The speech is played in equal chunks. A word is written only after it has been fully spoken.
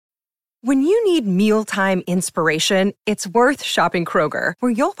When you need mealtime inspiration, it's worth shopping Kroger,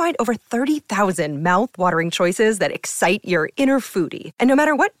 where you'll find over 30,000 mouth-watering choices that excite your inner foodie. And no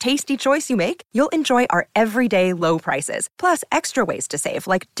matter what tasty choice you make, you'll enjoy our everyday low prices, plus extra ways to save,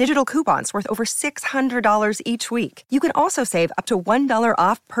 like digital coupons worth over $600 each week. You can also save up to $1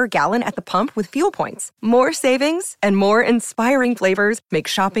 off per gallon at the pump with fuel points. More savings and more inspiring flavors make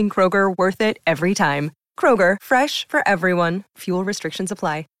shopping Kroger worth it every time. Kroger, fresh for everyone. Fuel restrictions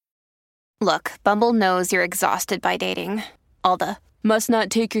apply. Look, Bumble knows you're exhausted by dating. All the, must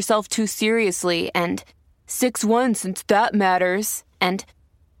not take yourself too seriously, and 6'1" since that matters, and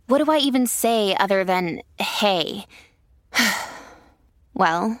what do I even say other than, hey?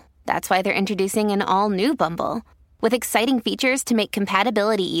 Well, that's why they're introducing an all-new Bumble, with exciting features to make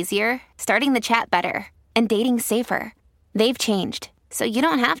compatibility easier, starting the chat better, and dating safer. They've changed, so you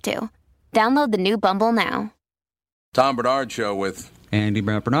don't have to. Download the new Bumble now. Tom Bernard Show with Andy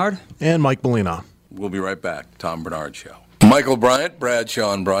Bernard. And Mike Molina. We'll be right back. Tom Bernard Show. Michael Bryant,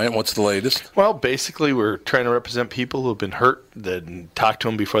 Bradshaw and Bryant, what's the latest? Well, basically, we're trying to represent people who have been hurt, then talk to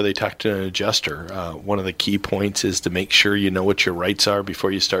them before they talk to an adjuster. One of the key points is to make sure you know what your rights are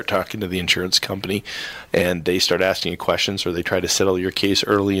before you start talking to the insurance company, and they start asking you questions or they try to settle your case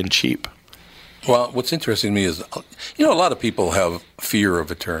early and cheap. Well, what's interesting to me is, a lot of people have fear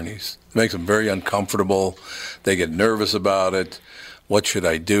of attorneys. It makes them very uncomfortable. They get nervous about it. What should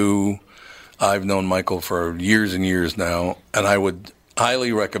I do? I've known Michael for years and years now, and I would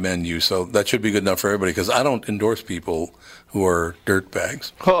highly recommend you. So that should be good enough for everybody, because I don't endorse people who are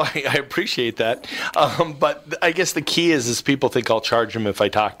dirtbags. Well, I appreciate that. But I guess the key is people think I'll charge them if I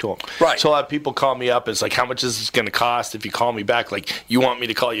talk to them. Right. So a lot of people call me up. It's like, how much is this going to cost if you call me back? Like, you want me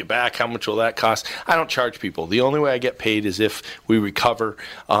to call you back? How much will that cost? I don't charge people. The only way I get paid is if we recover,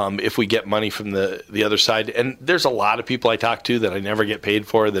 if we get money from the other side. And there's a lot of people I talk to that I never get paid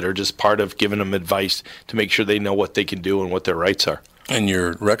for that are just part of giving them advice to make sure they know what they can do and what their rights are. And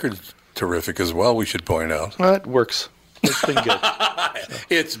your record's terrific as well, we should point out. Well, it works. It's been good.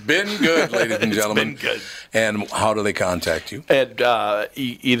 It's been good, ladies and gentlemen. It's been good. And how do they contact you? And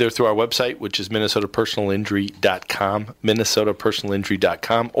either through our website, which is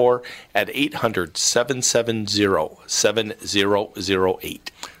minnesotapersonalinjury.com, or at 800-770-7008.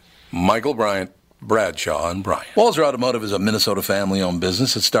 Michael Bryant, Bradshaw and Bryant. Walser Automotive is a Minnesota family-owned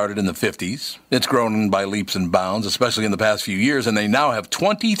business. It started in the 50s. It's grown by leaps and bounds, especially in the past few years, and they now have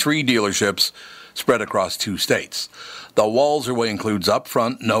 23 dealerships spread across 2 states. The Walser way includes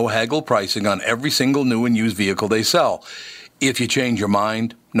upfront, no haggle pricing on every single new and used vehicle they sell. If you change your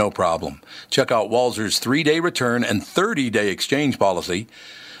mind, no problem. Check out Walser's 3-day return and 30-day exchange policy.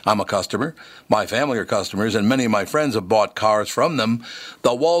 I'm a customer. My family are customers, and many of my friends have bought cars from them.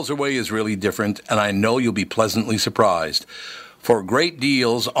 The Walser way is really different, and I know you'll be pleasantly surprised. For great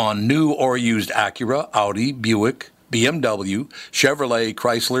deals on new or used Acura, Audi, Buick, BMW, Chevrolet,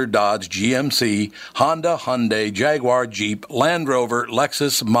 Chrysler, Dodge, GMC, Honda, Hyundai, Jaguar, Jeep, Land Rover,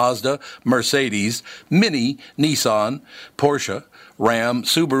 Lexus, Mazda, Mercedes, Mini, Nissan, Porsche, Ram,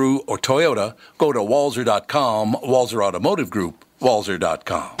 Subaru, or Toyota, go to Walser.com, Walser Automotive Group,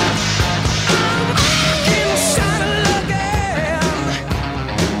 Walser.com.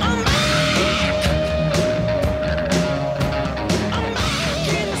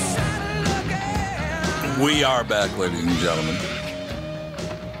 We are back, ladies and gentlemen.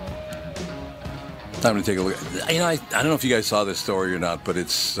 Time to take a look. I don't know if you guys saw this story or not, but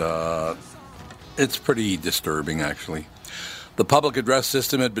it's pretty disturbing, actually. The public address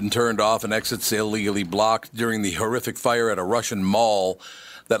system had been turned off and exits illegally blocked during the horrific fire at a Russian mall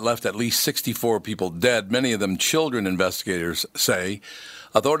that left at least 64 people dead, many of them children, investigators say.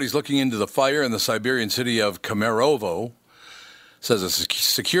 Authorities looking into the fire in the Siberian city of Kemerovo says a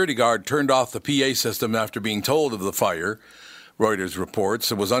security guard turned off the PA system after being told of the fire. Reuters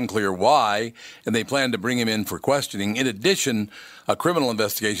reports it was unclear why, and they plan to bring him in for questioning. In addition, a criminal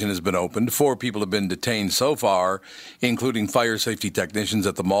investigation has been opened. 4 people have been detained so far, including fire safety technicians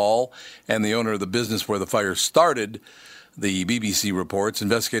at the mall and the owner of the business where the fire started. The BBC reports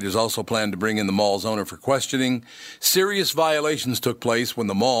investigators also plan to bring in the mall's owner for questioning. Serious violations took place when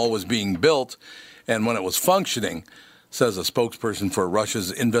the mall was being built and when it was functioning, says a spokesperson for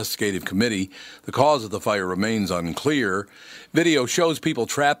Russia's investigative committee. The cause of the fire remains unclear. Video shows people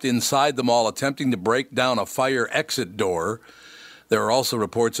trapped inside the mall attempting to break down a fire exit door. There are also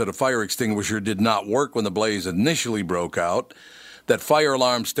reports that a fire extinguisher did not work when the blaze initially broke out, that fire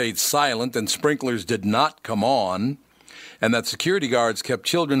alarms stayed silent and sprinklers did not come on, and that security guards kept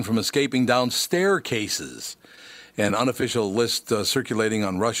children from escaping down staircases. An unofficial list circulating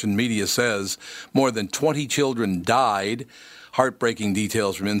on Russian media says more than 20 children died. Heartbreaking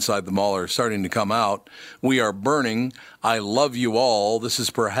details from inside the mall are starting to come out. We are burning. I love you all. This is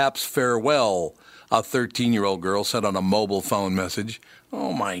perhaps farewell. A 13-year-old girl sent on a mobile phone message.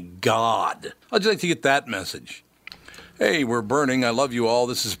 Oh, my God. How'd you like to get that message? Hey, we're burning. I love you all.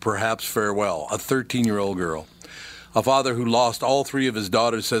 This is perhaps farewell. A 13-year-old girl. A father who lost all 3 of his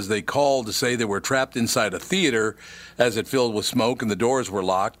daughters says they called to say they were trapped inside a theater as it filled with smoke and the doors were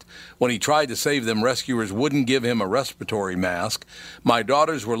locked. When he tried to save them, rescuers wouldn't give him a respiratory mask. My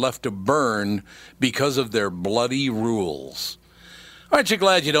daughters were left to burn because of their bloody rules. Aren't you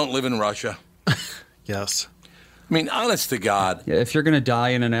glad you don't live in Russia? Yes. I mean, honest to God. Yeah, if you're going to die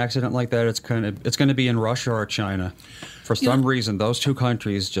in an accident like that, it's going to be in Russia or China. For some reason, those 2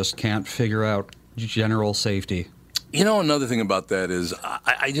 countries just can't figure out general safety. You know, another thing about that is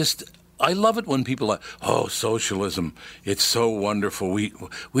I love it when people are, oh, socialism, it's so wonderful. We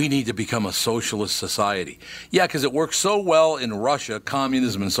need to become a socialist society. Yeah, because it works so well in Russia.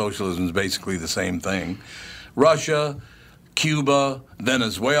 Communism and socialism is basically the same thing. Russia, Cuba,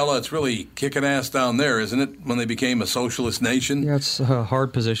 Venezuela, it's really kicking ass down there, isn't it, when they became a socialist nation? Yeah, it's a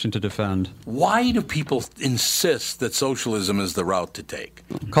hard position to defend. Why do people insist that socialism is the route to take?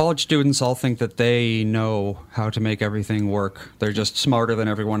 College students all think that they know how to make everything work. They're just smarter than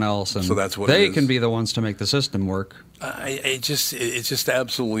everyone else, and so that's what they it is. Can be the ones to make the system work. It's just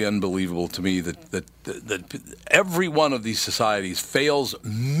absolutely unbelievable to me that every one of these societies fails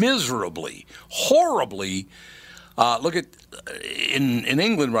miserably, horribly. Look at in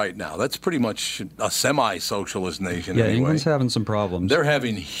England right now. That's pretty much a semi-socialist nation. Yeah, anyway. England's having some problems. They're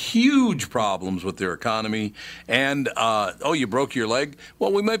having huge problems with their economy. And, you broke your leg?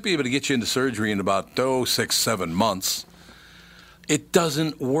 Well, we might be able to get you into surgery in about, 6-7 months. It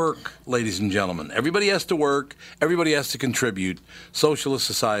doesn't work, ladies and gentlemen. Everybody has to work. Everybody has to contribute. Socialist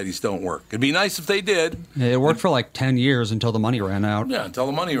societies don't work. It'd be nice if they did. It worked for like 10 years until the money ran out. Yeah, until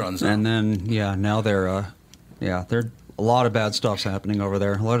the money runs out. And then, now they're... there a lot of bad stuff's happening over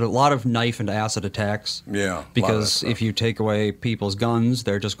there. A lot of knife and acid attacks. Yeah. Because if you take away people's guns,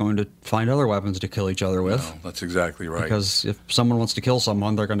 they're just going to find other weapons to kill each other with. No, that's exactly right. Because if someone wants to kill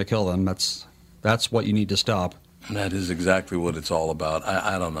someone, they're going to kill them. That's what you need to stop. That is exactly what it's all about.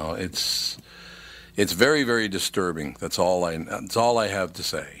 I don't know. It's very, very disturbing. That's all I have to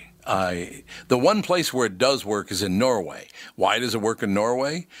say. The one place where it does work is in Norway. Why does it work in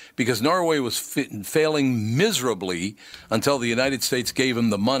Norway? Because Norway was failing miserably until the United States gave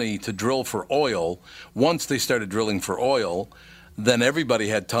them the money to drill for oil. Once they started drilling for oil, then everybody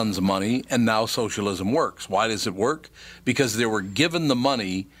had tons of money, and now socialism works. Why does it work? Because they were given the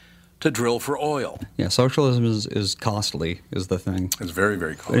money to drill for oil. Yeah, socialism is costly, is the thing. It's very,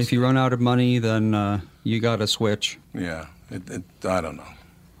 very costly. But if you run out of money, then you got to switch. Yeah, I don't know.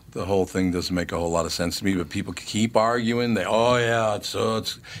 The whole thing doesn't make a whole lot of sense to me, but people keep arguing. Yeah,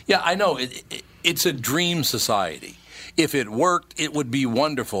 I know. It's a dream society. If it worked, it would be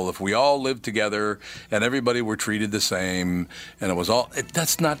wonderful if we all lived together and everybody were treated the same, and it was all.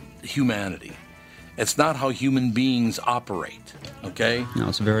 That's not humanity. It's not how human beings operate. Okay? No,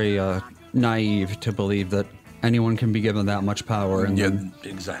 it's very naive to believe that anyone can be given that much power and then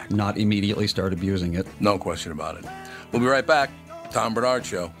exactly. Not immediately start abusing it. No question about it. We'll be right back. Tom Bernard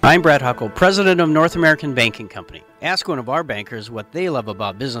Show. I'm Brad Huckle, president of North American Banking Company. Ask one of our bankers what they love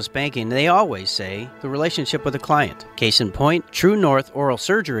about business banking. They always say the relationship with the client. Case in point, True North Oral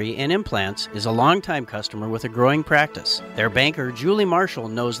Surgery and Implants is a longtime customer with a growing practice. Their banker, Julie Marshall,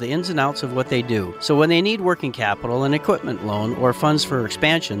 knows the ins and outs of what they do. So when they need working capital, an equipment loan, or funds for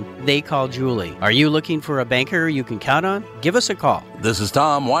expansion, they call Julie. Are you looking for a banker you can count on? Give us a call. This is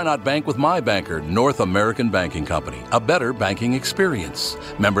Tom. Why not bank with my banker, North American Banking Company? A better banking experience.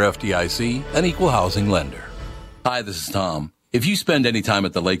 Member FDIC, an equal housing lender. Hi, this is Tom. If you spend any time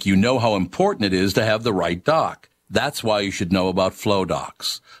at the lake, you know how important it is to have the right dock. That's why you should know about Flow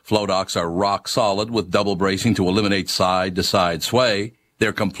Docks. Flow Docks are rock solid with double bracing to eliminate side-to-side sway.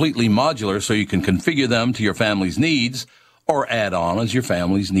 They're completely modular so you can configure them to your family's needs or add on as your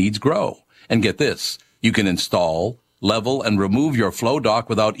family's needs grow. And get this, you can install, level, and remove your Flow Dock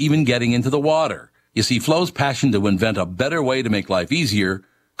without even getting into the water. You see, Flow's passion to invent a better way to make life easier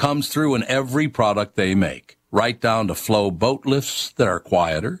comes through in every product they make. Right down to Flow boat lifts that are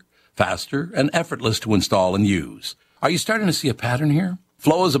quieter, faster, and effortless to install and use. Are you starting to see a pattern here?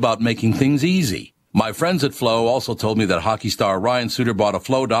 Flow is about making things easy. My friends at Flow also told me that hockey star Ryan Suter bought a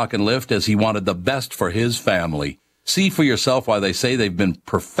Flow dock and lift as he wanted the best for his family. See for yourself why they say they've been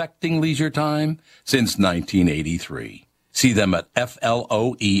perfecting leisure time since 1983. See them at FLOEINTL.com.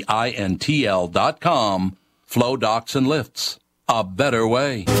 Flow Docks and Lifts. A better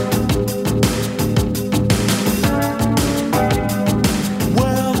way.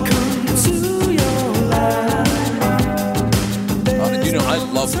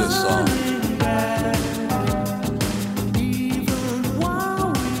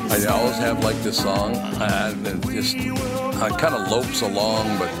 have liked this song. It just kind of lopes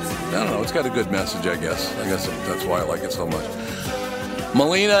along, but I don't know. It's got a good message, I guess. I guess that's why I like it so much.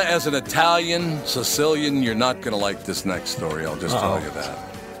 Melina, as an Italian, Sicilian, you're not going to like this next story. I'll just tell you that.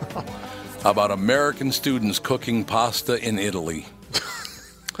 About American students cooking pasta in Italy.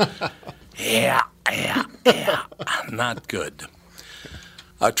 Yeah. Not good.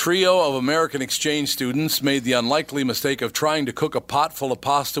 A trio of American exchange students made the unlikely mistake of trying to cook a pot full of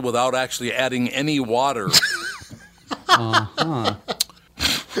pasta without actually adding any water.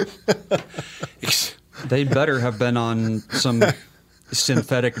 They'd better have been on some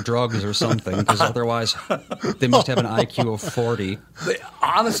synthetic drugs or something, because otherwise they must have an IQ of 40.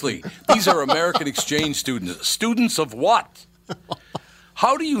 Honestly, these are American exchange students. Students of what?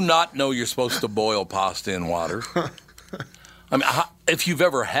 How do you not know you're supposed to boil pasta in water? I mean, if you've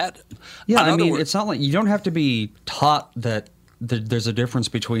ever had it. Yeah, I mean, it's not like you don't have to be taught that there's a difference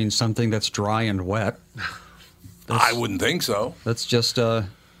between something that's dry and wet. I wouldn't think so. That's just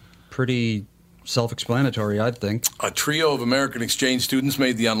pretty self-explanatory, I'd think. A trio of American exchange students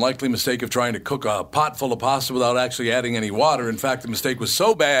made the unlikely mistake of trying to cook a pot full of pasta without actually adding any water. In fact, the mistake was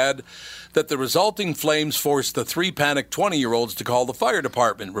so bad that the resulting flames forced the three panicked 20-year-olds to call the fire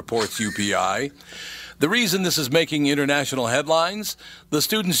department, reports UPI. The reason this is making international headlines, the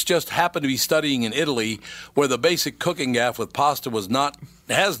students just happen to be studying in Italy, where the basic cooking gaff with pasta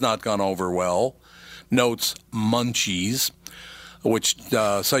has not gone over well, notes Munchies, which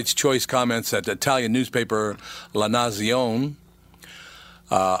cites choice comments at Italian newspaper La Nazione.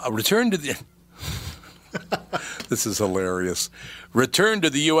 This is hilarious. Return to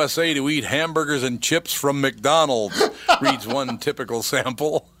the USA to eat hamburgers and chips from McDonald's, reads one typical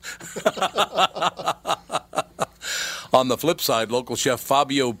sample. On the flip side, local chef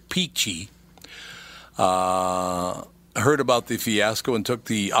Fabio Picci heard about the fiasco and took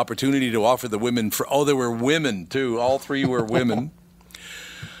the opportunity to offer the women there were women too. All three were women.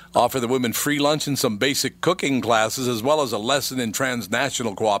 Offer the women free lunch and some basic cooking classes, as well as a lesson in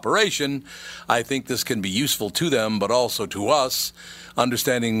transnational cooperation. I think this can be useful to them, but also to us.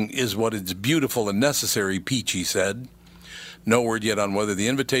 Understanding is what is beautiful and necessary, Peachy said. No word yet on whether the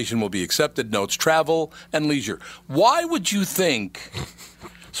invitation will be accepted. Notes travel and leisure. Why would you think?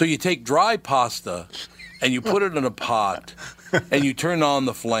 So you take dry pasta and you put it in a pot and you turn on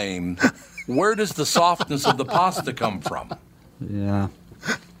the flame. Where does the softness of the pasta come from? Yeah.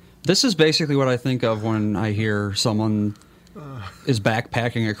 This is basically what I think of when I hear someone is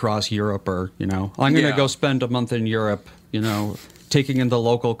backpacking across Europe, or, I'm going to go spend a month in Europe, taking in the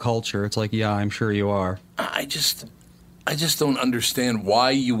local culture. It's like, yeah, I'm sure you are. I just don't understand why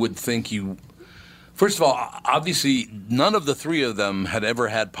you would think you... First of all, obviously, none of the three of them had ever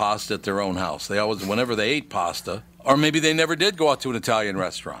had pasta at their own house. They always, whenever they ate pasta, or maybe they never did go out to an Italian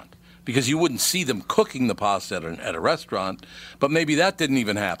restaurant, because you wouldn't see them cooking the pasta at a restaurant, but maybe that didn't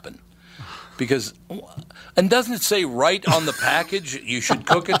even happen. And doesn't it say right on the package you should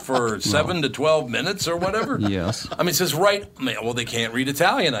cook it for 7 to 12 minutes or whatever? Yes. I mean, it says right. Well, they can't read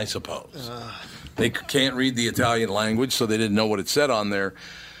Italian, I suppose. They can't read the Italian language, so they didn't know what it said on there.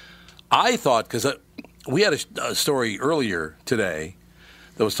 I thought, because we had a story earlier today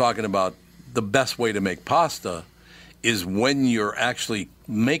that was talking about the best way to make pasta is when you're actually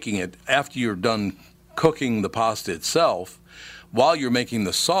making it, after you're done cooking the pasta itself, while you're making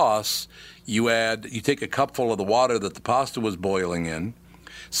the sauce, you take a cupful of the water that the pasta was boiling in,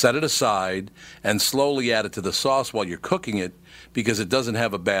 set it aside, and slowly add it to the sauce while you're cooking it, because it doesn't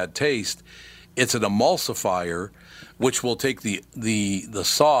have a bad taste. It's an emulsifier, which will take the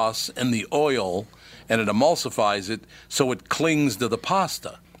sauce and the oil, and it emulsifies it so it clings to the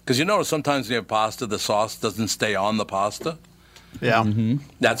pasta. Because you notice sometimes when you have pasta, the sauce doesn't stay on the pasta. Yeah. Mm-hmm.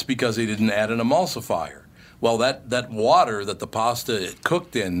 That's because they didn't add an emulsifier. Well, that water that the pasta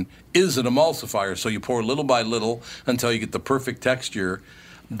cooked in is an emulsifier, so you pour little by little until you get the perfect texture.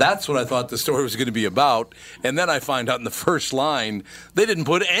 That's what I thought the story was going to be about. And then I find out in the first line, they didn't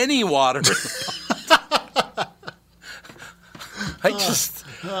put any water.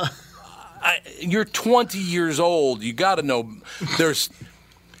 You're 20 years old. You got to know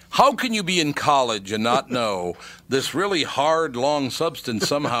how can you be in college and not know this really hard, long substance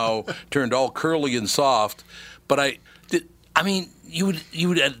somehow turned all curly and soft? But you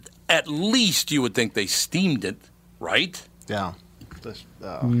would at least you would think they steamed it, right? Yeah.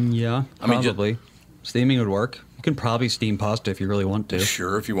 Yeah, probably. Steaming would work. You can probably steam pasta if you really want to.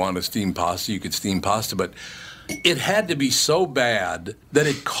 Sure, if you want to steam pasta, you could steam pasta, but it had to be so bad that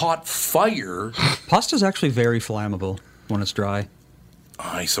it caught fire. Pasta's actually very flammable when it's dry.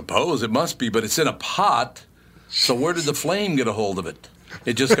 I suppose it must be, but it's in a pot, so where did the flame get a hold of it?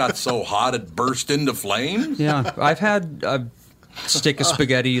 It just got so hot it burst into flames? Yeah, I've had a stick of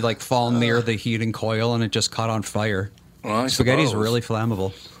spaghetti fall near the heating coil and it just caught on fire. Well, Spaghetti's really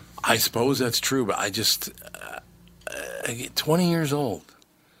flammable. I suppose that's true, but I just... 20 years old.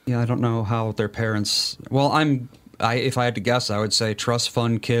 Yeah, I don't know how their parents... Well, if I had to guess, I would say trust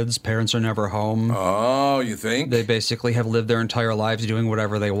fund kids. Parents are never home. Oh, you think? They basically have lived their entire lives doing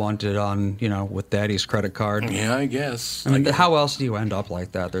whatever they wanted on, with daddy's credit card. Yeah, I guess. I mean, how else do you end up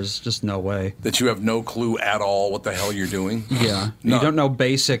like that? There's just no way. That you have no clue at all what the hell you're doing? Yeah. No. You don't know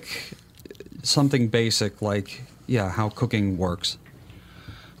something basic like, how cooking works.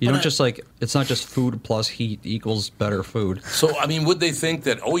 You don't just it's not just food plus heat equals better food. So, I mean, would they think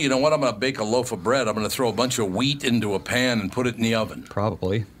that, you know what, I'm going to bake a loaf of bread, I'm going to throw a bunch of wheat into a pan and put it in the oven?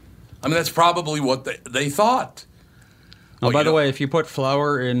 Probably. I mean, that's probably what they thought. Oh, by the way, if you put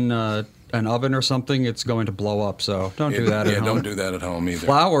flour in an oven or something, it's going to blow up, so don't do that at home. Yeah, don't do that at home either.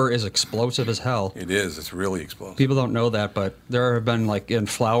 Flour is explosive as hell. It is. It's really explosive. People don't know that, but there have been, in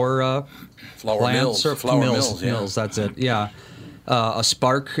flour plants mills. Or flour mills, yeah. Mills, that's it, yeah. A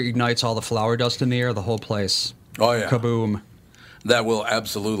spark ignites all the flour dust in the air, the whole place. Oh, yeah. Kaboom. That will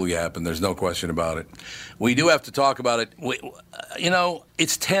absolutely happen. There's no question about it. We do have to talk about it.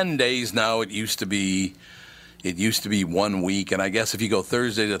 It's 10 days now. It used to be 1 week. And I guess if you go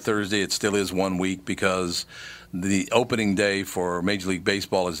Thursday to Thursday, it still is 1 week because the opening day for Major League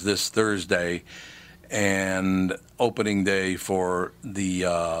Baseball is this Thursday. And opening day for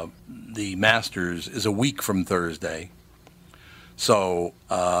the Masters is a week from Thursday. So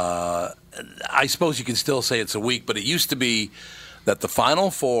I suppose you can still say it's a week, but it used to be that the Final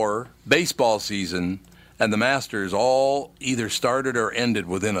Four baseball season and the Masters all either started or ended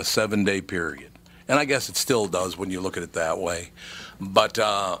within a 7-day period. And I guess it still does when you look at it that way. But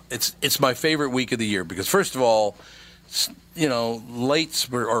it's my favorite week of the year because, first of all, late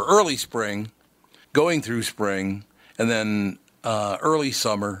spring or early spring, going through spring, and then early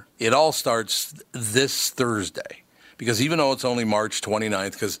summer, it all starts this Thursday. Because even though it's only March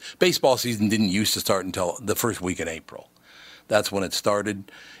 29th, because baseball season didn't used to start until the first week in April. That's when it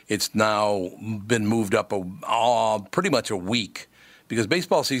started. It's now been moved up pretty much a week. Because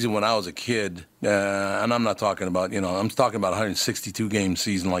baseball season when I was a kid, and I'm not talking about, I'm talking about 162-game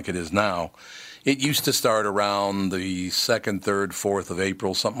season like it is now. It used to start around the 2nd, 3rd, 4th of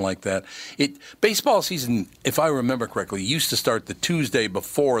April, something like that. Baseball season, if I remember correctly, used to start the Tuesday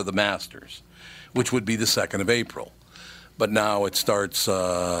before the Masters, which would be the 2nd of April. But now it starts,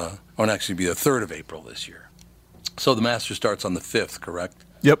 or actually be the 3rd of April this year. So the Masters starts on the 5th, correct?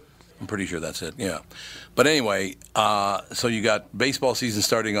 Yep. I'm pretty sure that's it, yeah. But anyway, so you got baseball season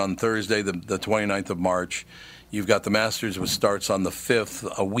starting on Thursday, the 29th of March. You've got the Masters, which starts on the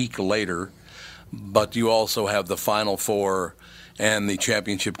 5th, a week later. But you also have the Final Four and the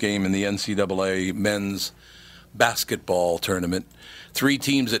championship game in the NCAA men's basketball tournament. 3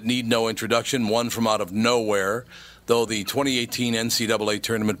 teams that need no introduction, one from out of nowhere. Though the 2018 NCAA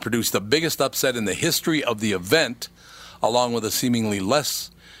tournament produced the biggest upset in the history of the event, along with a seemingly endless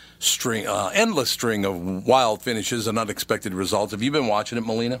string of wild finishes and unexpected results. Have you been watching it,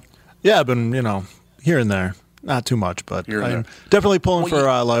 Molina? Yeah, I've been, here and there. Not too much, but I'm definitely pulling for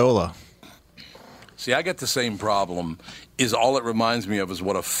Loyola. See, I get the same problem. All it reminds me of is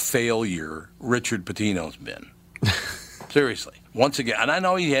what a failure Richard Pitino's been. Seriously. Once again, and I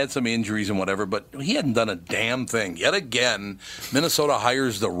know he had some injuries and whatever, but he hadn't done a damn thing. Yet again, Minnesota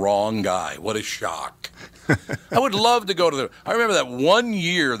hires the wrong guy. What a shock. I would love to go to I remember that one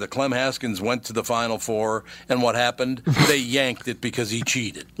year that Clem Haskins went to the Final Four, and what happened? They yanked it because he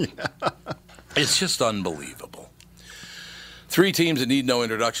cheated. Yeah. It's just unbelievable. 3 teams that need no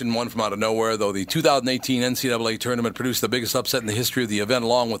introduction, one from out of nowhere, though the 2018 NCAA tournament produced the biggest upset in the history of the event,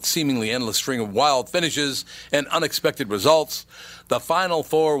 along with seemingly endless string of wild finishes and unexpected results. The Final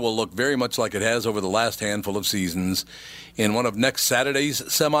Four will look very much like it has over the last handful of seasons. In one of next Saturday's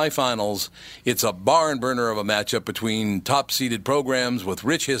semifinals, it's a barn burner of a matchup between top-seeded programs with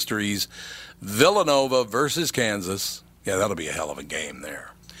rich histories, Villanova versus Kansas. Yeah, that'll be a hell of a game there.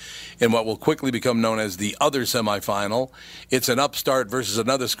 In what will quickly become known as the other semifinal, it's an upstart versus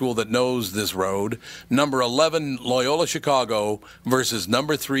another school that knows this road. Number 11, Loyola Chicago versus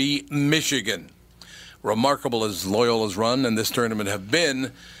number 3, Michigan. Remarkable as Loyola's run and this tournament have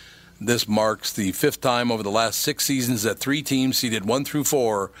been, this marks the 5th time over the last 6 seasons that 3 teams seeded 1 through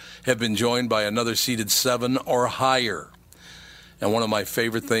 4 have been joined by another seeded 7 or higher. And one of my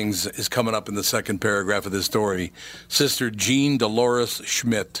favorite things is coming up in the second paragraph of this story. Sister Jean Dolores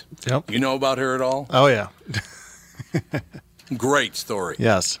Schmidt. Yep. You know about her at all? Oh, yeah. Great story.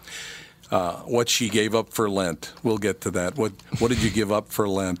 Yes. What she gave up for Lent. We'll get to that. What did you give up for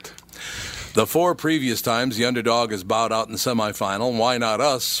Lent? The 4 previous times the underdog has bowed out in the semifinal. Why not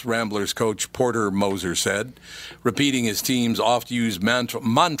us? Ramblers coach Porter Moser said, repeating his team's oft-used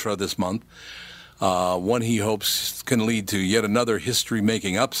mantra this month. One he hopes can lead to yet another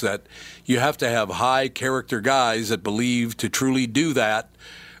history-making upset. You have to have high-character guys that believe to truly do that,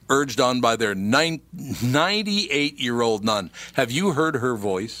 urged on by their 98-year-old nun. Have you heard her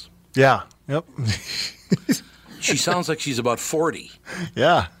voice? Yeah. Yep. She sounds like she's about 40.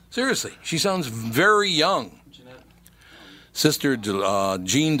 Yeah. Seriously, she sounds very young. Sister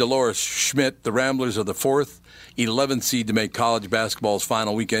Jean Dolores Schmidt, the Ramblers are the 4th, 11th seed to make college basketball's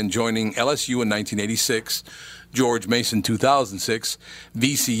final weekend, joining LSU in 1986, George Mason 2006,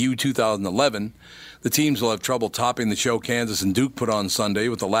 VCU 2011. The teams will have trouble topping the show Kansas and Duke put on Sunday,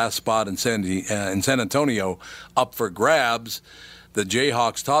 with the last spot in San Antonio up for grabs. The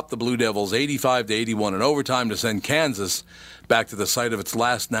Jayhawks topped the Blue Devils 85-81 in overtime to send Kansas back to the site of its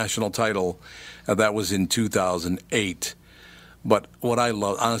last national title. That was in 2008. But what I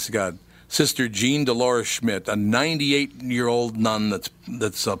love, honest to God, Sister Jean Dolores Schmidt, a 98-year-old nun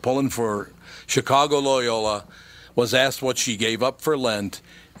that's pulling for Chicago Loyola, was asked what she gave up for Lent,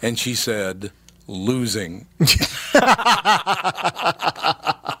 and she said, losing. Isn't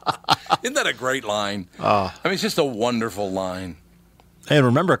that a great line? I mean, it's just a wonderful line. Hey,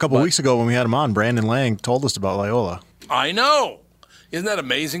 remember a couple weeks ago when we had him on, Brandon Lang told us about Loyola. I know. Isn't that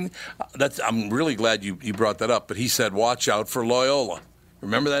amazing? I'm really glad you brought that up, but he said, watch out for Loyola.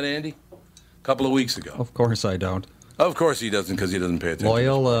 Remember that, Andy? A couple of weeks ago. Of course I don't. Of course he doesn't, because he doesn't pay attention.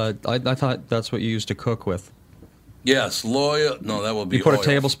 Loyola, I thought that's what you used to cook with. Yes, Loyola. No, that will be You put oil. a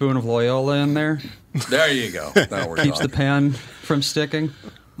tablespoon of Loyola in there. There you go. Now we're Keeps talking. the pan from sticking.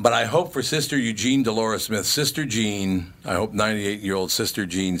 But I hope for Sister Eugene Dolores Smith, Sister Jean, I hope 98-year-old Sister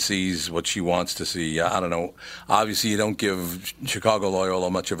Jean sees what she wants to see. I don't know. Obviously, you don't give Chicago Loyola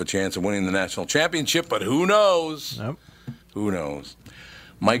much of a chance of winning the national championship, but who knows? Nope. Who knows?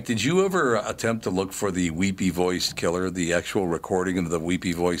 Mike, did you ever attempt to look for the weepy-voiced killer, the actual recording of the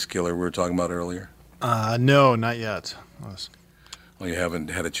weepy-voiced killer we were talking about earlier? No, not yet. Well, you haven't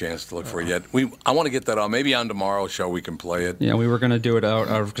had a chance to look for it yet. I want to get that on. Maybe on tomorrow's show we can play it. Yeah, we were going to do it out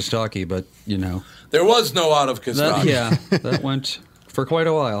of Kostaki, but, you know. There was no out of Kostaki. That went for quite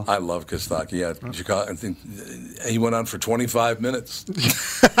a while. I love Kostaki. Yeah, Chicago, I think he went on for 25 minutes.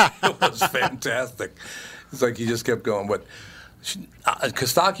 It was fantastic. It's like he just kept going. But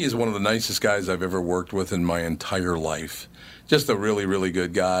Kostaki is one of the nicest guys I've ever worked with in my entire life. Just a really, really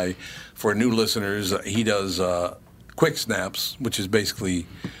good guy. For new listeners, he does Quick Snaps, which is basically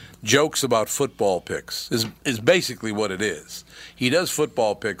jokes about football picks, is basically what it is. He does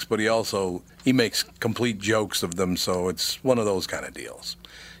football picks, but he makes complete jokes of them, so it's one of those kind of deals.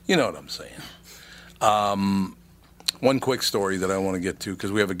 You know what I'm saying. One quick story that I want to get to,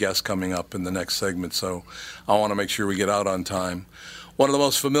 because we have a guest coming up in the next segment, so I want to make sure we get out on time. One of the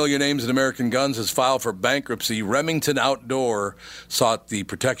most familiar names in American guns has filed for bankruptcy. Remington Outdoor sought the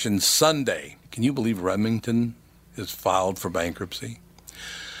protection Sunday. Can you believe Remington is filed for bankruptcy?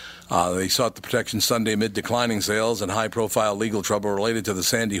 They sought the protection Sunday amid declining sales and high-profile legal trouble related to the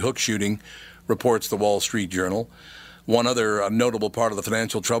Sandy Hook shooting, reports the Wall Street Journal. One other notable part of the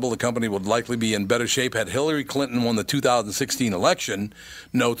financial trouble, the company would likely be in better shape had Hillary Clinton won the 2016 election,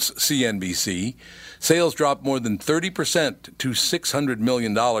 notes CNBC. Sales dropped more than 30% to $600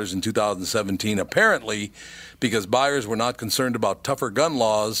 million in 2017, apparently because buyers were not concerned about tougher gun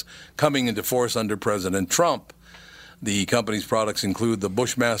laws coming into force under President Trump. The company's products include the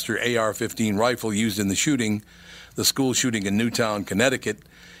Bushmaster AR-15 rifle used in the shooting, the school shooting in Newtown, Connecticut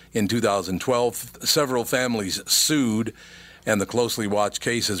in 2012. Several families sued, and the closely watched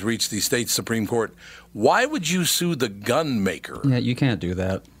case has reached the state Supreme Court. Why would you sue the gun maker? Yeah, you can't do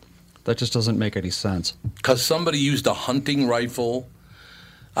that. That just doesn't make any sense. Because somebody used a hunting rifle.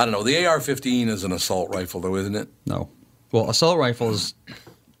 I don't know. The AR-15 is an assault rifle, though, isn't it? No. Well, assault rifles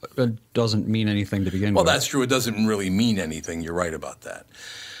doesn't mean anything to begin with. Well, that's true. It doesn't really mean anything. You're right about that.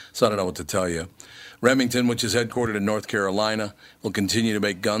 So I don't know what to tell you. Remington, which is headquartered in North Carolina, will continue to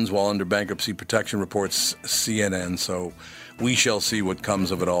make guns while under bankruptcy protection, reports CNN. So we shall see what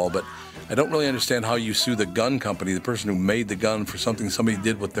comes of it all. But I don't really understand how you sue the gun company, the person who made the gun, for something somebody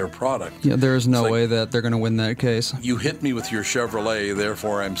did with their product. Yeah, there is no way that they're going to win that case. You hit me with your Chevrolet,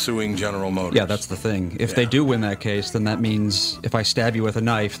 therefore I'm suing General Motors. Yeah, that's the thing. If they do win that case, then that means if I stab you with a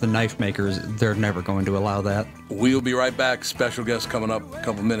knife, the knife makers, they're never going to allow that. We'll be right back. Special guest coming up in a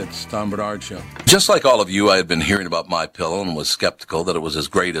couple minutes. Tom Bernard Show. Just like all of you, I had been hearing about MyPillow and was skeptical that it was as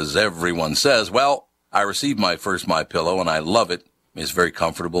great as everyone says. Well, I received my first MyPillow and I love it. It's very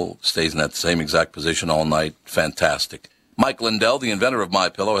comfortable, stays in that same exact position all night. Fantastic. Mike Lindell, the inventor of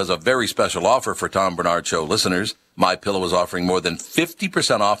MyPillow, has a very special offer for Tom Bernard Show listeners. MyPillow is offering more than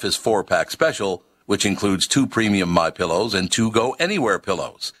 50% off his 4-pack special, which includes 2 premium MyPillows and 2 Go Anywhere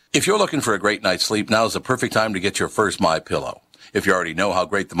pillows. If you're looking for a great night's sleep, now is the perfect time to get your first MyPillow. If you already know how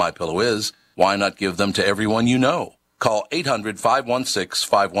great the MyPillow is, why not give them to everyone you know? Call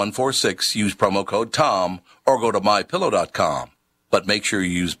 800-516-5146, use promo code TOM, or go to MyPillow.com. But make sure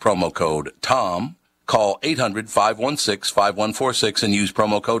you use promo code TOM. Call 800-516-5146 and use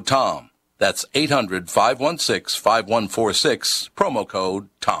promo code TOM. That's 800-516-5146, promo code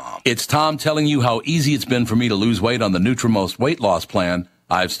TOM. It's Tom telling you how easy it's been for me to lose weight on the Nutrimost weight loss plan.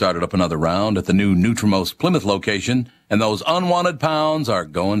 I've started up another round at the new Nutrimost Plymouth location, and those unwanted pounds are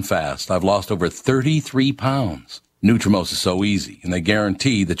going fast. I've lost over 33 pounds. Nutrimost is so easy, and they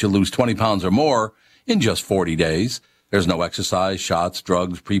guarantee that you'll lose 20 pounds or more in just 40 days. There's no exercise, shots,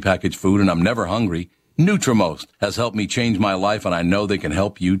 drugs, prepackaged food, and I'm never hungry. Nutrimost has helped me change my life, and I know they can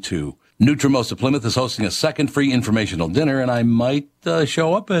help you too. Nutrimost of Plymouth is hosting a second free informational dinner, and I might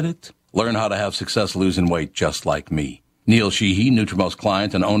show up at it. Learn how to have success losing weight just like me. Neil Sheehy, Nutrimost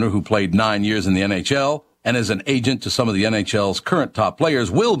client and owner who played 9 years in the NHL and is an agent to some of the NHL's current top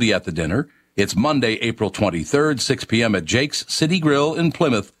players, will be at the dinner. It's Monday, April 23rd, 6 p.m. at Jake's City Grill in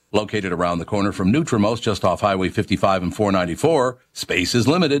Plymouth, located around the corner from Nutrimost, just off Highway 55 and 494. Space is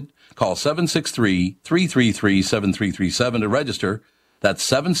limited. Call 763-333-7337 to register. That's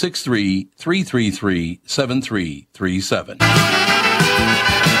 763-333-7337.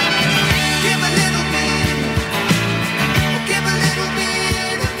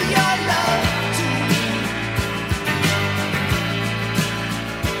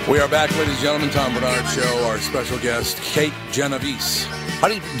 We are back, ladies and gentlemen. Tom Bernard Show. Our special guest, Kate Genovese. How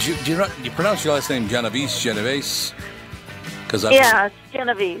do you pronounce your last name? Genovese? It's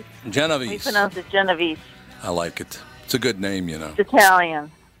Genovese. Genovese. We pronounce it Genovese. I like it. It's a good name, you know. It's Italian.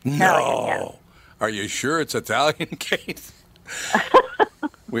 No. Are you sure it's Italian, Kate?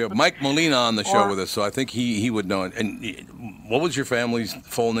 We have Mike Molina on the show with us, so I think he would know it. And what was your family's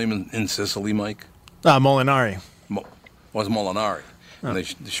full name in Sicily, Mike? Molinari. Was Molinari. And they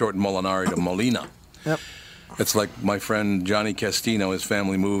shortened Molinari to Molina. Yep. It's like my friend Johnny Castino. His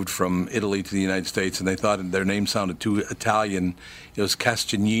family moved from Italy to the United States, and they thought their name sounded too Italian. It was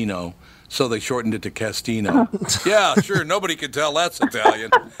Castagnino, so they shortened it to Castino. Yeah, sure. Nobody could tell that's Italian.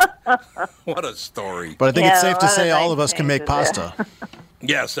 What a story. But I think it's safe to say all of us can make pasta.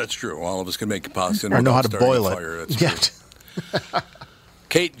 Yes, that's true. All of us can make pasta. And know how to boil it. That's true.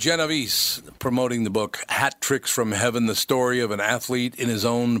 Kate Genovese promoting the book Hat Tricks from Heaven, the story of an athlete in his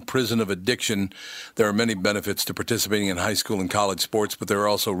own prison of addiction. There are many benefits to participating in high school and college sports, but there are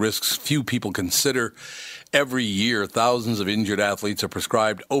also risks few people consider. Every year, thousands of injured athletes are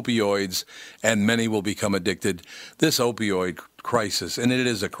prescribed opioids, and many will become addicted. This opioid crisis, and it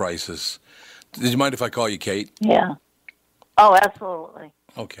is a crisis. Did you mind if I call you Kate? Yeah. Oh, absolutely.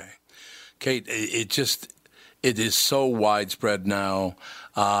 Okay. Kate, it is so widespread now,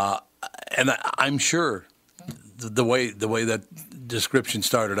 and I'm sure the way that description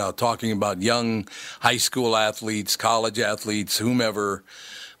started out, talking about young high school athletes, college athletes, whomever.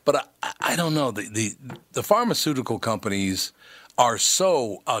 But I don't know. The pharmaceutical companies are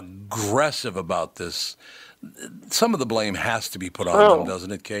so aggressive about this. Some of the blame has to be put on them,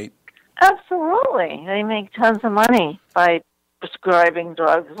 doesn't it, Kate? Absolutely. They make tons of money by prescribing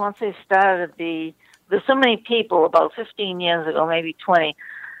drugs. Once they started there's so many people about 15 years ago, maybe 20,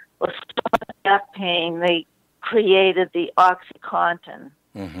 with back pain. They created the OxyContin,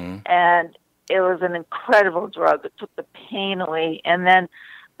 and it was an incredible drug. It took the pain away, and then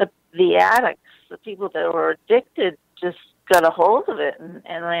the addicts, the people that were addicted, just got a hold of it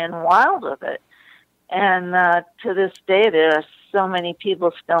and ran wild with it. And to this day, there are so many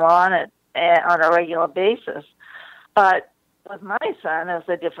people still on it on a regular basis. But with my son, it was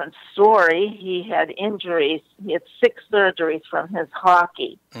a different story. He had injuries. He had 6 surgeries from his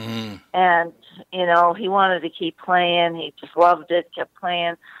hockey. And, he wanted to keep playing. He just loved it, kept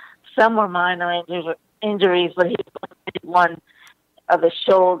playing. Some were minor injuries, but he had one of the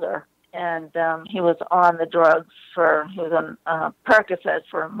shoulder. And he was on the drugs he was on Percocet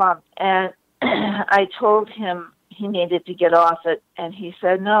for a month. And I told him he needed to get off it. And he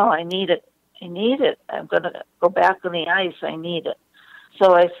said, no, I need it. I'm going to go back on the ice. I need it.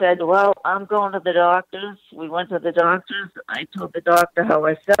 So I said, well, I'm going to the doctors. We went to the doctors. I told the doctor how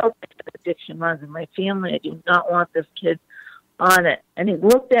I felt. Addiction runs in my family. I do not want this kid on it. And he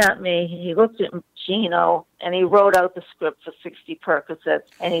looked at me. He looked at Gino, and he wrote out the script for 60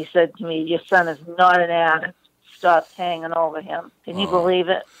 Percocets. And he said to me, your son is not an addict. stopped hanging over him. Can you believe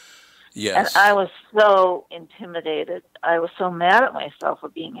it? Yes. And I was so intimidated. I was so mad at myself for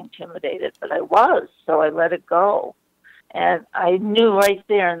being intimidated, but I was, so I let it go. And I knew right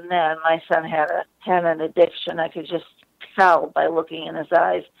there and then my son had an addiction. I could just tell by looking in his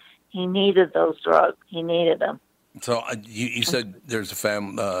eyes. He needed those drugs. He needed them. So you said there's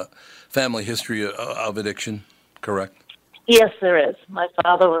a family history of addiction, correct? Yes, there is. My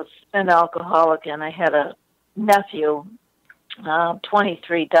father was an alcoholic, and I had a nephew,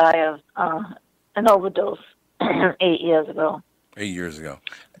 23, die of an overdose 8 years ago. 8 years ago.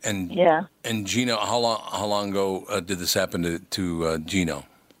 And yeah. And Gino, how long ago did this happen to Gino?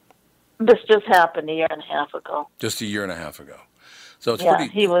 This just happened a year and a half ago. Just a year and a half ago. So it's pretty.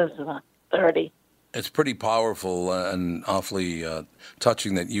 He was 30. It's pretty powerful and awfully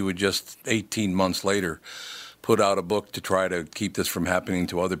touching that you would just 18 months later put out a book to try to keep this from happening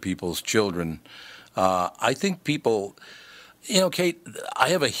to other people's children. I think people, Kate, I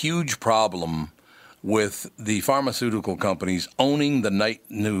have a huge problem with the pharmaceutical companies owning the night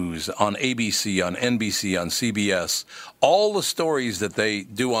news on ABC, on NBC, on CBS. All the stories that they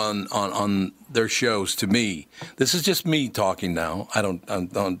do on their shows, to me, this is just me talking now. I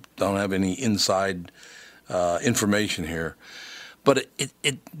don't have any inside information here. But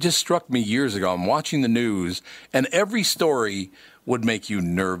it just struck me years ago. I'm watching the news, and every story would make you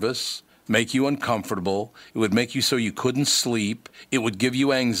nervous, make you uncomfortable. It would make you so you couldn't sleep. It would give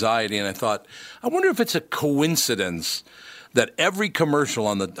you anxiety. And I thought, I wonder if it's a coincidence that every commercial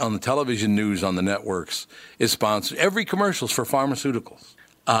on the television news on the networks is sponsored. Every commercial is for pharmaceuticals.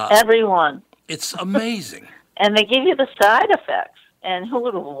 Everyone. It's amazing. And they give you the side effects. And who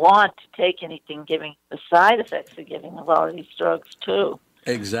would want to take anything giving the side effects of giving a lot of these drugs too?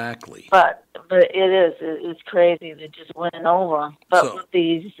 Exactly. But it's crazy that just went over. But with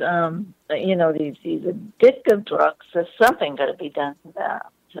these, these addictive drugs, there's something got to be done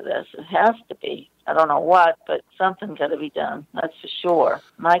to this. It has to be. I don't know what, but something got to be done. That's for sure.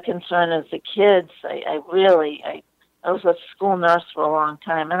 My concern is the kids. I was a school nurse for a long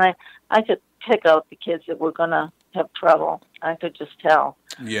time, and I could pick out the kids that were going to have trouble. I could just tell.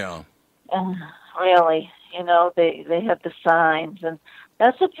 Yeah. And really, they have the signs, and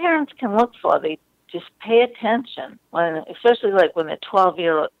that's what parents can look for. They just pay attention especially like when they're 12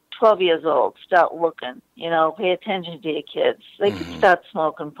 years old. Start looking. Pay attention to your kids. They could start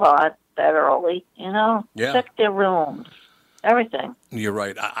smoking pot that early. Yeah. Check their rooms. Everything. You're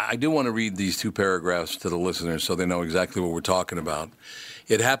right. I do want to read these two paragraphs to the listeners so they know exactly what we're talking about.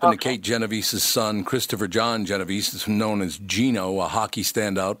 It happened to Kate Genovese's son, Christopher John Genovese, known as Gino, a hockey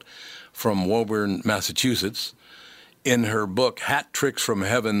standout from Woburn, Massachusetts. In her book, Hat Tricks from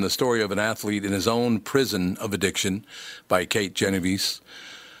Heaven, the story of an athlete in his own prison of addiction by Kate Genovese,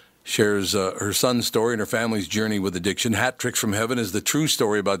 shares her son's story and her family's journey with addiction. Hat Tricks from Heaven is the true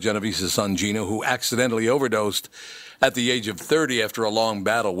story about Genovese's son, Gino, who accidentally overdosed at the age of 30 after a long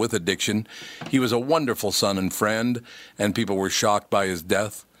battle with addiction. He was a wonderful son and friend, and people were shocked by his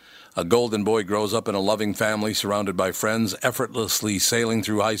death. A golden boy grows up in a loving family surrounded by friends, effortlessly sailing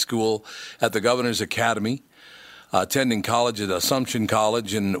through high school at the Governor's Academy, attending college at Assumption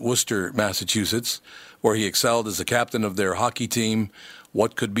College in Worcester, Massachusetts, where he excelled as the captain of their hockey team.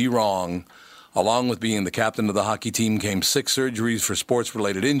 What could be wrong? Along with being the captain of the hockey team came 6 surgeries for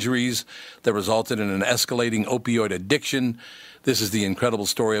sports-related injuries that resulted in an escalating opioid addiction. This is the incredible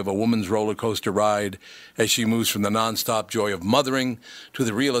story of a woman's roller coaster ride as she moves from the nonstop joy of mothering to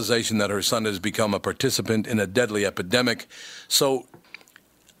the realization that her son has become a participant in a deadly epidemic. So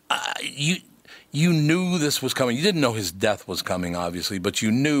you knew this was coming. You didn't know his death was coming, obviously, but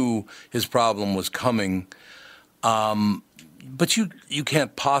you knew his problem was coming. But you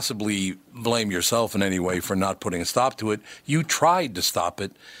can't possibly blame yourself in any way for not putting a stop to it. You tried to stop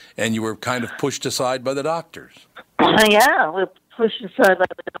it, and you were kind of pushed aside by the doctors. Yeah, we're pushed aside by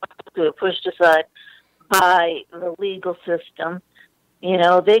the doctors. We were pushed aside by the legal system.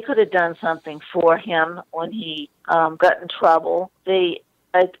 They could have done something for him when he got in trouble.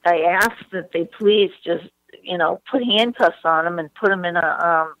 I asked that they please just, put handcuffs on him and put him in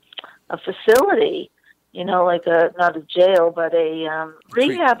a facility. Like not a jail, but a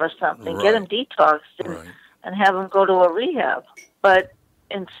rehab or something. Right. Get him detoxed and have him go to a rehab. But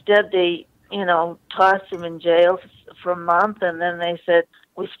instead they, tossed him in jail for a month, and then they said,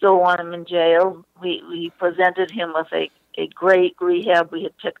 we still want him in jail. We presented him with a great rehab we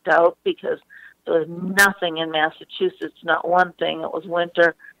had picked out because there was nothing in Massachusetts, not one thing. It was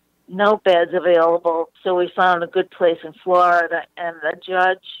winter, no beds available. So we found a good place in Florida, and the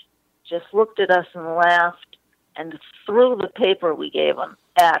judge just looked at us and laughed and threw the paper we gave him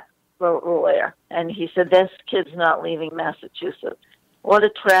at lawyer, and he said, this kid's not leaving Massachusetts. What a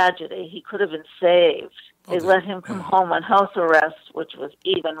tragedy. He could have been saved. They let him come home on house arrest, which was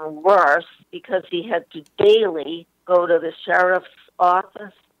even worse because he had to daily go to the sheriff's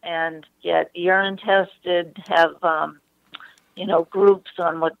office and get urine tested, have, groups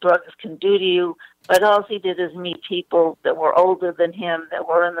on what drugs can do to you. But all he did is meet people that were older than him, that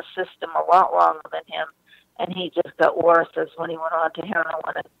were in the system a lot longer than him. And he just got worse as when he went on to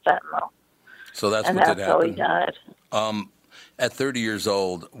heroin and fentanyl. So that's what did happen. And that's how he died. At 30 years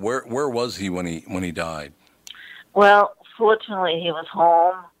old, where was he when he died? Well, fortunately, he was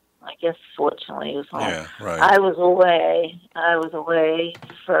home. I guess fortunately he was home. Yeah, right. I was away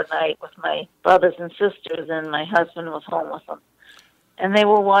for a night with my brothers and sisters, and my husband was home with them. And they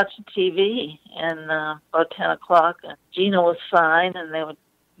were watching TV, and about 10 o'clock, and Gina was fine, and they were,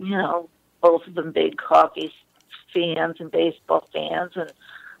 both of them big hockey fans and baseball fans, and,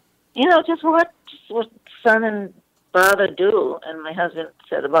 just what son and brother do. And my husband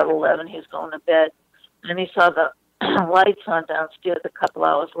said about 11 he was going to bed, and he saw the lights on downstairs a couple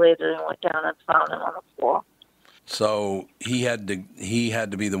hours later and went down and found him on the floor. So he had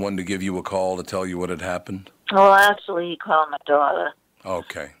to be the one to give you a call to tell you what had happened? Well, actually, he called my daughter.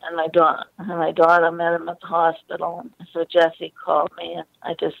 Okay. And my daughter met him at the hospital. And so Jessie called me, and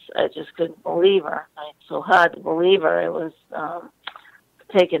I just couldn't believe her. It's so hard to believe her. It was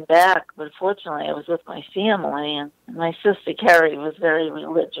taken back, but fortunately I was with my family, and my sister Carrie was very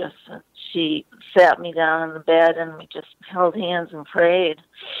religious, and she sat me down in the bed, and we just held hands and prayed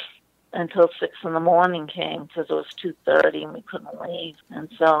until 6 in the came, because it was 2:30 and we couldn't leave. And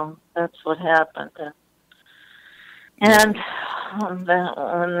so that's what happened. And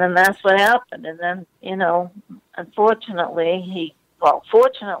then that's what happened. And then, unfortunately, he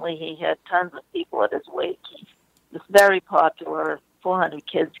had tons of people at his wake. He was very popular. 400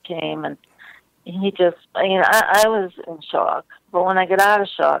 kids came, and he just, I was in shock. But when I got out of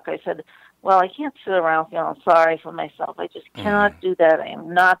shock, I said, well, I can't sit around feeling sorry for myself. I just cannot do that. I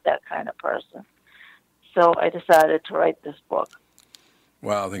am not that kind of person. So I decided to write this book.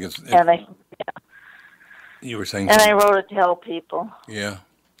 Wow, I think you were saying and something. I wrote it to help people. Yeah.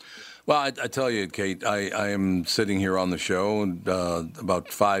 Well, I tell you, Kate, I am sitting here on the show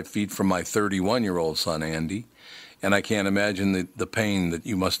about 5 feet from my 31-year-old son, Andy. And I can't imagine the pain that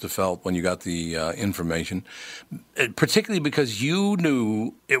you must have felt when you got the information, particularly because you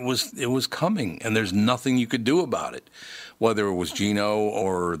knew it was coming, and there's nothing you could do about it. Whether it was Gino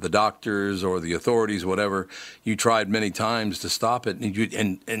or the doctors or the authorities, whatever, you tried many times to stop it,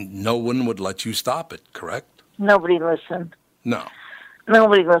 and no one would let you stop it, correct? Nobody listened. No.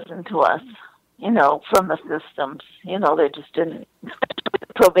 Nobody listened to us, from the systems. They just didn't.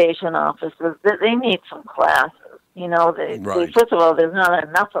 Probation officers, they need some classes. Right. First of all, there's not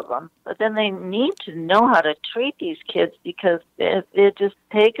enough of them. But then they need to know how to treat these kids, because they're just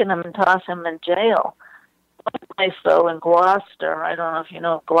taking them and tossing them in jail. One place, though, in Gloucester, I don't know if you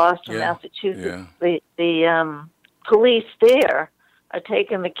know Gloucester, Massachusetts, the police there are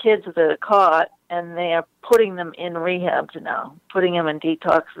taking the kids that are caught, and they are putting them in rehabs now, putting them in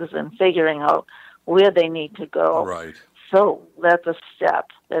detoxes and figuring out where they need to go. Right. So that's a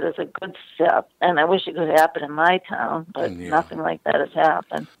step. That is a good step. And I wish it could happen in my town, but nothing like that has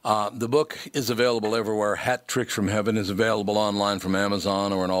happened. The book is available everywhere. Hat Tricks from Heaven is available online from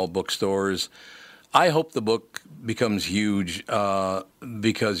Amazon or in all bookstores. I hope the book becomes huge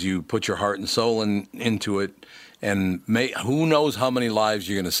because you put your heart and soul into it. And who knows how many lives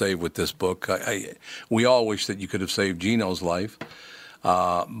you're going to save with this book. We all wish that you could have saved Gino's life,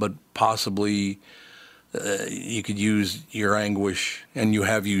 but possibly you could use your anguish, and you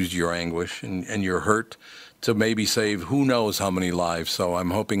have used your anguish and your hurt to maybe save who knows how many lives. So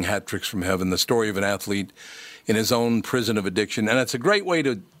I'm hoping Hat Tricks from Heaven, the story of an athlete in his own prison of addiction. And it's a great way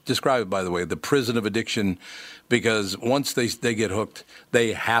to describe it, by the way, the prison of addiction, because once they get hooked,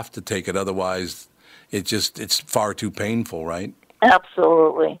 they have to take it. Otherwise, it's far too painful, right?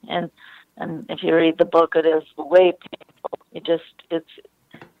 Absolutely. And if you read the book, it is way painful.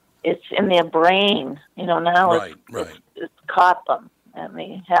 It's in their brain, now it's caught them, and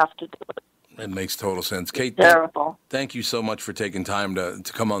they have to do it. It makes total sense. Kate, terrible. Thank you so much for taking time to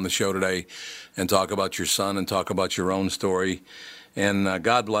come on the show today and talk about your son and talk about your own story. And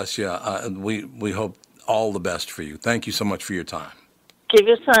God bless you. We hope all the best for you. Thank you so much for your time. Give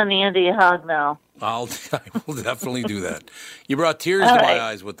your son Andy a hug now. I will definitely do that. You brought tears to my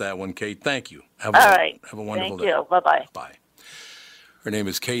eyes with that one, Kate. Thank you. Have a wonderful day. Thank you. Bye-bye. Bye. Her name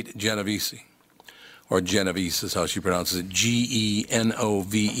is Kate Genovese, or Genovese is how she pronounces it, Genovese.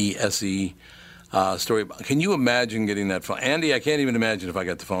 story. Can you imagine getting that phone? Andy, I can't even imagine if I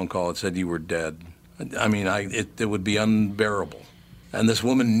got the phone call that said you were dead. I mean, it would be unbearable. And this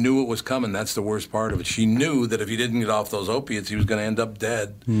woman knew it was coming. That's the worst part of it. She knew that if he didn't get off those opiates, he was going to end up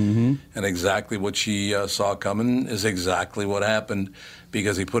dead. Mm-hmm. And exactly what she saw coming is exactly what happened,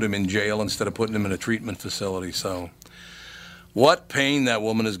 because he put him in jail instead of putting him in a treatment facility. So what pain that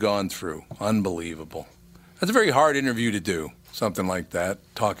woman has gone through. Unbelievable. That's a very hard interview to do, something like that,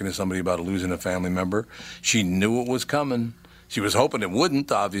 talking to somebody about losing a family member. She knew it was coming. She was hoping it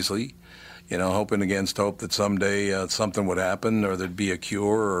wouldn't, obviously. You know, hoping against hope that someday something would happen, or there'd be a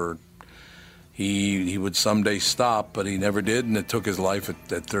cure, or he would someday stop, but he never did, and it took his life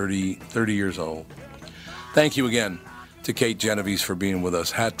at 30 years old. Thank you again to Kate Genovese for being with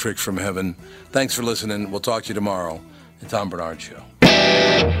us. Hat Tricks from Heaven. Thanks for listening. We'll talk to you tomorrow. The Tom Bernard Show.